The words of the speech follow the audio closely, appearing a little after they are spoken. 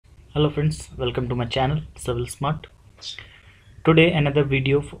Hello friends, welcome to my channel Civil Smart. Today another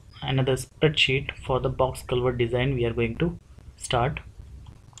video, another spreadsheet for the box culvert design we are going to start.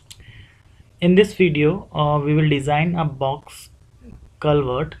 In this video we will design a box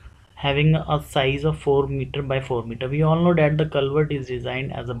culvert having a size of 4 meter by 4 meter. We all know that the culvert is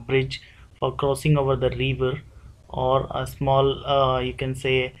designed as a bridge for crossing over the river or a small you can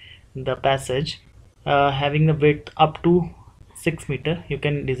say the passage having the width up to 6 meter. You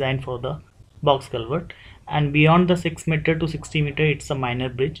can design for the box culvert, and beyond the 6 meter to 60 meter it's a minor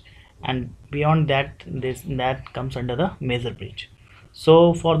bridge, and beyond that that comes under the major bridge.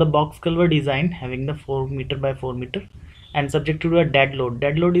 So for the box culvert design having the 4 meter by 4 meter and subject to a dead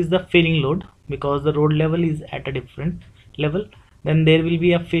load is the filling load, because the road level is at a different level, then there will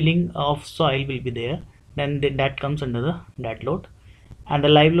be a filling of soil will be there, then that comes under the dead load. And the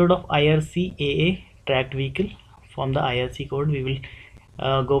live load of IRC AA tracked vehicle, from the IRC code we will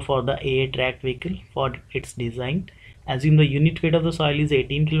go for the AA tracked vehicle for its design. Assume the unit weight of the soil is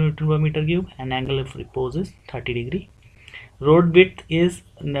 18 kN per meter cube and angle of repose is 30 degree. Road width is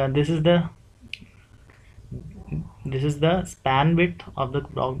this is the span width of the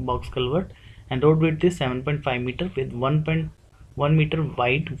box culvert, and road width is 7.5 meter with 1.1 meter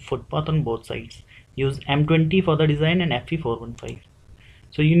wide footpath on both sides. Use M20 for the design and FE415.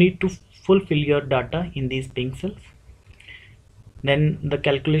 So you need to fulfill your data in these pink cells. Then the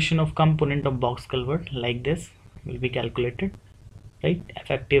calculation of component of box culvert like this will be calculated, right?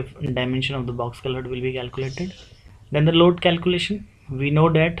 Effective dimension of the box culvert will be calculated. Then the load calculation, we know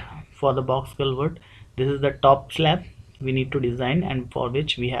that for the box culvert this is the top slab we need to design, and for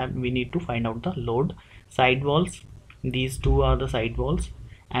which we need to find out the load. Side walls, these two are the side walls,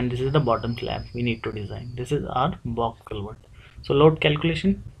 and this is the bottom slab we need to design. This is our box culvert. So load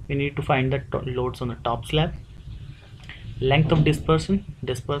calculation, we need to find the loads on the top slab. Length of dispersion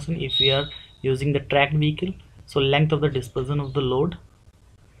if we are using the tracked vehicle, so length of the dispersion of the load.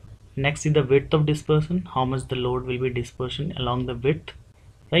 Next is the width of dispersion, how much the load will be dispersion along the width,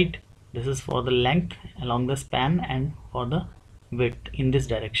 right? This is for the length along the span and for the width in this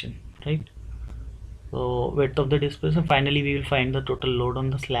direction, right? So width of the dispersion. Finally we will find the total load on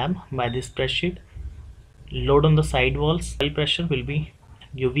the slab by this spreadsheet. Load on the side walls, soil pressure will be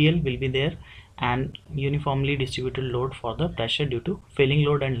UVL will be there, and uniformly distributed load for the pressure due to filling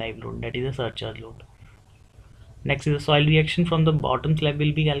load and live load, that is a surcharge load. Next is the soil reaction from the bottom slab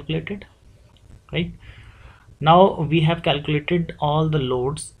will be calculated, right? Now we have calculated all the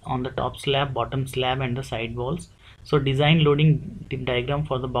loads on the top slab, bottom slab and the side walls. So design loading diagram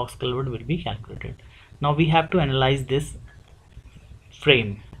for the box culvert will be calculated. Now we have to analyze this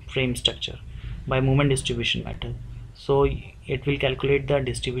frame structure by moment distribution method. So it will calculate the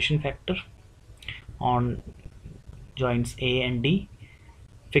distribution factor on joints A and D.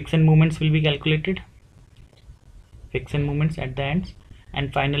 Friction moments will be calculated, friction moments at the ends,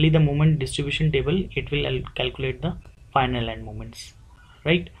 and finally the moment distribution table, it will calculate the final end moments,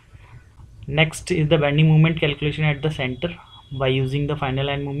 right? Next is the bending moment calculation at the center. By using the final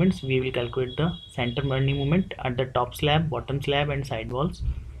end moments we will calculate the center bending moment at the top slab, bottom slab and side walls.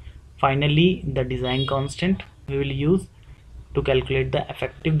 Finally the design constant we will use to calculate the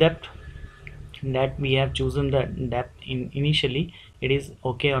effective depth, that we have chosen the depth initially, it is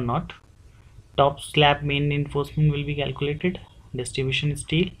okay or not. Top slab main reinforcement will be calculated, distribution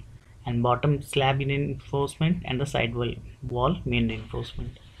steel, and bottom slab reinforcement and the side wall main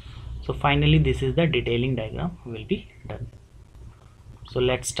reinforcement. So finally this is the detailing diagram will be done. So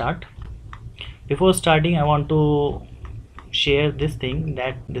let's start. Before starting I want to share this thing,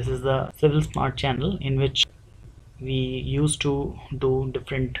 that this is the Civil Smart channel in which we used to do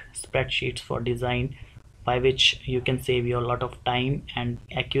different spreadsheets for design, by which you can save you a lot of time and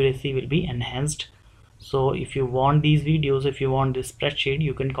accuracy will be enhanced. So if you want these videos, if you want this spreadsheet,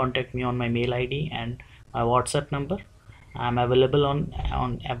 you can contact me on my mail ID and my WhatsApp number. I'm available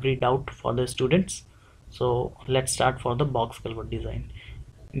on every doubt for the students. So let's start for the box culvert design.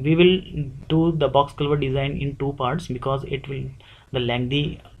 We will do the box culvert design in two parts, because it will, the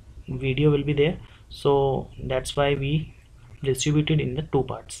lengthy video will be there, so that's why we distributed in the two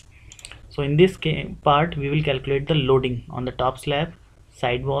parts. So in this part we will calculate the loading on the top slab,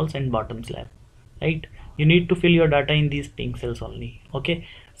 side walls and bottom slab, right? You need to fill your data in these pink cells only, okay?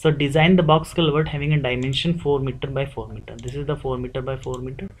 So design the box culvert having a dimension 4 meter by 4 meter. This is the 4 meter by 4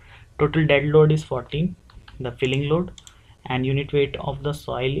 meter. Total dead load is 14, the filling load, and unit weight of the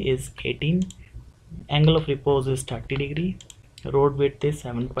soil is 18. Angle of repose is 30 degree. Road width is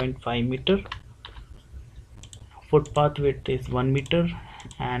 7.5 meter. Footpath width is 1 meter,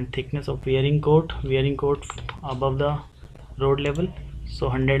 and thickness of wearing coat above the road level. So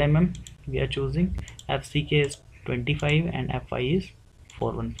 100 mm we are choosing, FCK is 25 and FI is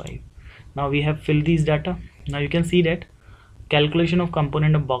 415. Now we have filled these data. Now you can see that calculation of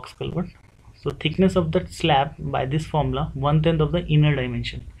component of box culvert. So thickness of the slab by this formula 1/10 of the inner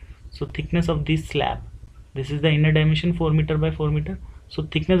dimension. So thickness of this slab, this is the inner dimension 4 meter by 4 meter. So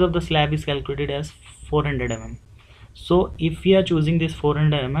thickness of the slab is calculated as 400 mm. So if we are choosing this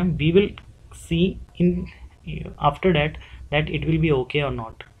 400 mm, we will see in after that it will be okay or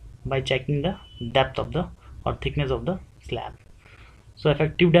not by checking the depth of the or thickness of the slab. So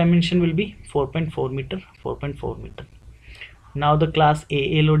effective dimension will be 4.4 meter, 4.4 meter. Now the class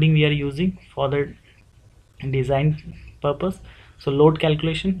AA loading we are using for the design purpose. So load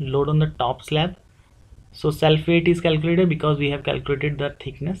calculation, load on the top slab. So self weight is calculated because we have calculated the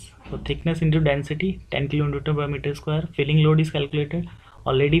thickness. So thickness into density 10 kilonewton per meter square. Filling load is calculated,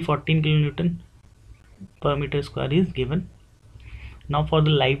 already 14 kilonewton per meter square is given. Now for the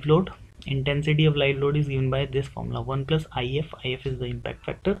live load, intensity of live load is given by this formula 1 plus IF. IF is the impact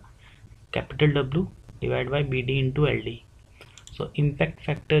factor, capital W divided by BD into LD. So impact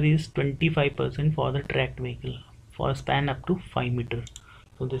factor is 25% for the tracked vehicle for a span up to 5 meter.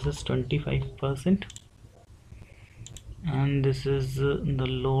 So this is 25%, and this is the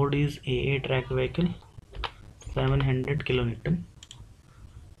load is AA tracked vehicle 700 kilonewton.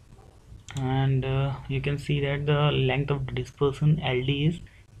 And you can see that the length of the dispersion LD is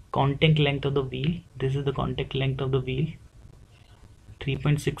contact length of the wheel. This is the contact length of the wheel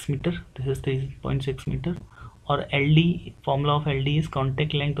 3.6 meter. This is 3.6 meter, or LD, formula of LD is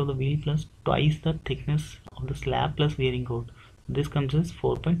contact length of the wheel plus twice the thickness of the slab plus wearing cord. This comes as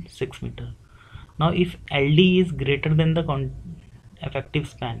 4.6 meter. Now if LD is greater than the effective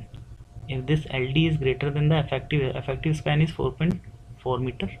span, if this LD is greater than the effective span is 4.4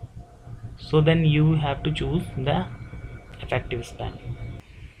 meter, so then you have to choose the effective span,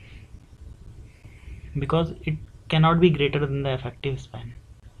 because it cannot be greater than the effective span.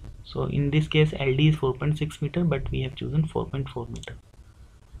 So in this case LD is 4.6 meter, but we have chosen 4.4 meter.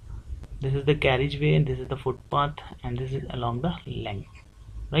 This is the carriageway, and this is the footpath, and this is along the length,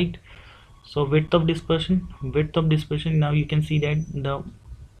 right? So width of dispersion, now you can see that the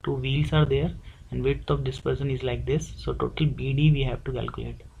two wheels are there and width of dispersion is like this. So total BD we have to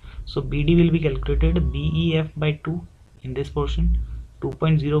calculate. So BD will be calculated BEF by 2 in this portion,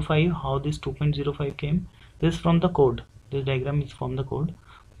 2.05. How this 2.05 came? This from the code. This diagram is from the code.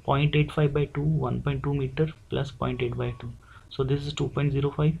 0.85 by 2, 1.2 meter plus 0.8 by 2. So this is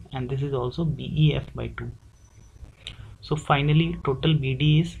 2.05, and this is also BEF by 2. So finally total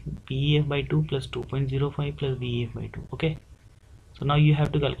BD is BEF by 2 plus 2.05 plus BEF by 2. Okay. So now you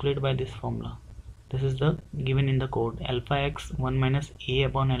have to calculate by this formula. This is the given in the code, alpha x 1 minus A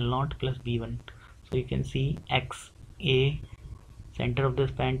upon L0 plus B1. So you can see x, A, center of the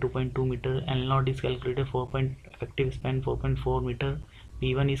span 2.2 meter, L0 is calculated effective span 4.4 meter,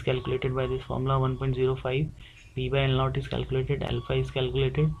 B1 is calculated by this formula 1.05, B by L0 is calculated, alpha is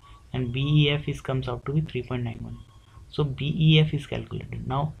calculated, and BEF is comes out to be 3.91. So BEF is calculated.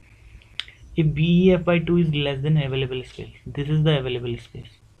 Now if BEF by 2 is less than available space, this is the available space.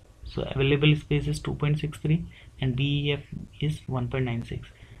 So available space is 2.63 and BEF is 1.96.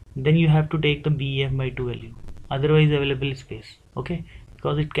 Then you have to take the BEF by 2 value, otherwise available space, okay,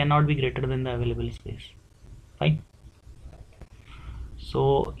 because it cannot be greater than the available space. Fine.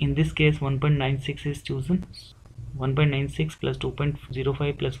 So in this case 1.96 is chosen. 1.96 plus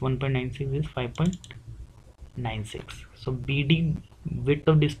 2.05 plus 1.96 is 5.96. So BD, width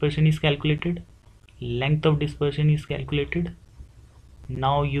of dispersion, is calculated, length of dispersion is calculated.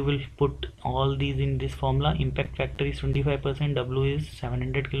 Now you will put all these in this formula. Impact factor is 25%, W is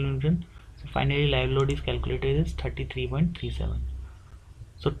 700 kilonewton. So finally live load is calculated as 33.37.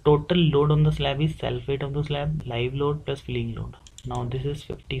 So total load on the slab is self weight of the slab, live load plus filling load. Now this is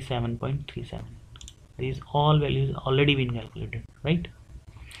 57.37. These all values already been calculated, right?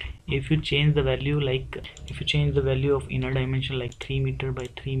 If you change the value, of inner dimension like 3 meter by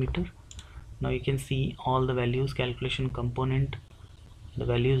 3 meter, now you can see all the values, calculation component, the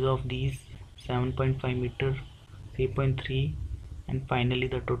values of these 7.5 meter, 3.3, and finally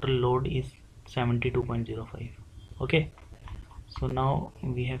the total load is 72.05. okay, so now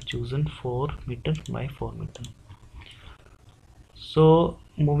we have chosen 4 meter by 4 meter. So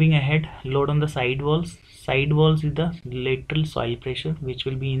moving ahead, load on the side walls. Side walls is the lateral soil pressure which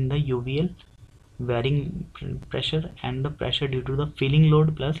will be in the UVL, varying pressure, and the pressure due to the filling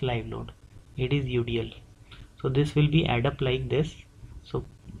load plus live load, it is UDL. So this will be add up like this. So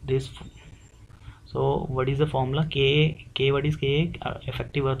what is the formula? K, what is K?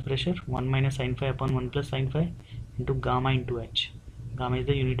 Effective earth pressure 1 minus sin phi upon 1 plus sin phi into gamma into H. gamma is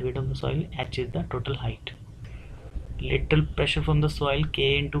the unit weight of the soil, h is the total height. Lateral pressure from the soil,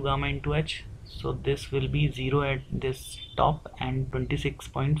 K into gamma into h. So this will be 0 at this top and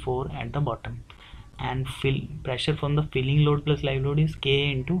 26.4 at the bottom. And pressure from the filling load plus live load is K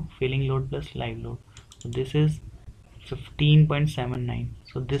into filling load plus live load. So this is 15.79.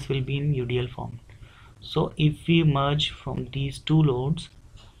 So this will be in UDL form. So if we merge from these two loads,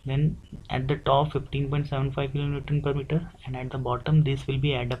 then at the top 15.75 kilonewton per meter, and at the bottom this will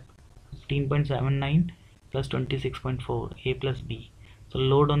be add up 15.79 plus 26.4, A plus B. So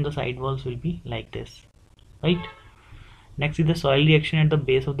load on the side walls will be like this, right? Next is the soil reaction at the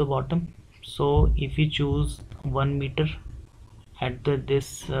base of the bottom. So if we choose 1 meter at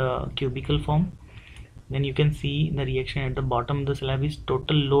this cubical form, then you can see the reaction at the bottom of the slab is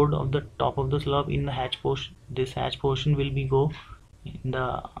total load of the top of the slab in the hatch portion. This hatch portion will be go in the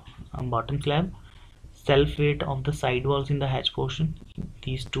bottom slab. Self weight of the side walls in the hatch portion,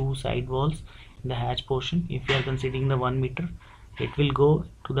 these two side walls in the hatch portion, if we are considering the 1 meter, it will go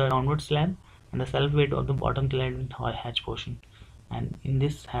to the downward slab, and the self weight of the bottom slab in hatch portion, and in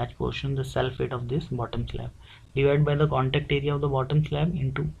this hatch portion the self weight of this bottom slab divided by the contact area of the bottom slab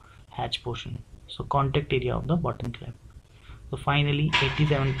into hatch portion. So contact area of the bottom slab. So finally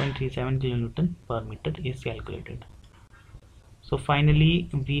 87.37 kilonewton per meter is calculated. So finally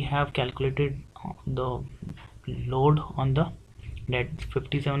we have calculated the load on the, that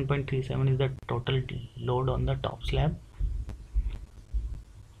 57.37 is the total load on the top slab.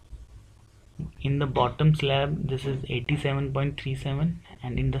 In the bottom slab this is 87.37,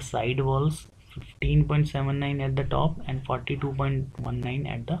 and in the side walls 15.79 at the top and 42.19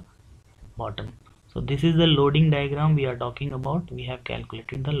 at the bottom. So this is the loading diagram we are talking about. We have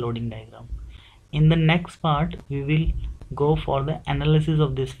calculated the loading diagram. In the next part we will go for the analysis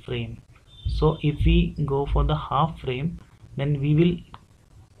of this frame. So if we go for the half frame, then we will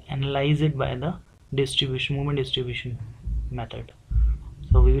analyze it by the distribution, movement distribution method.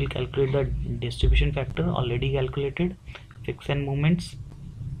 So we will calculate the distribution factor already calculated, fix and movements,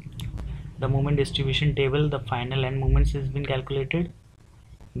 the movement distribution table, the final end movements has been calculated,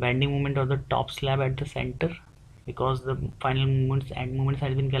 bending moment of the top slab at the center, because the final movements end movements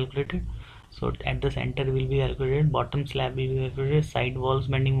has been calculated. So at the center will be calculated, bottom slab will be calculated, side walls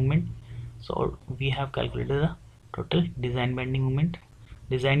bending moment. So we have calculated the total design bending moment,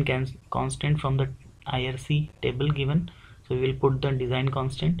 design constant from the IRC table given. So we will put the design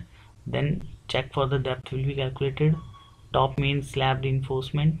constant, then check for the depth will be calculated, top main slab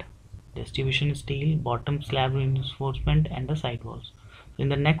reinforcement, distribution steel, bottom slab reinforcement, and the side walls. So in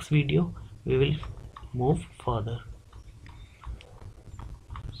the next video we will move further.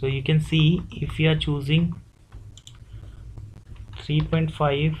 So you can see if you are choosing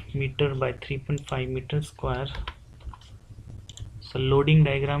 3.5 meter by 3.5 meter square, so loading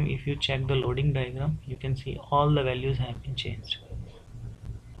diagram, if you check the loading diagram, you can see all the values have been changed.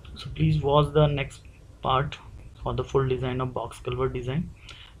 So please watch the next part for the full design of box culvert design.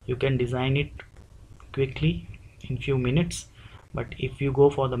 You can design it quickly in few minutes, but if you go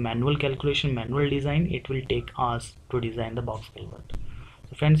for the manual calculation, manual design, it will take hours to design the box culvert.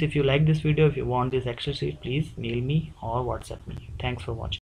 So friends, if you like this video, if you want this exercise, please mail me or WhatsApp me. Thanks for watching.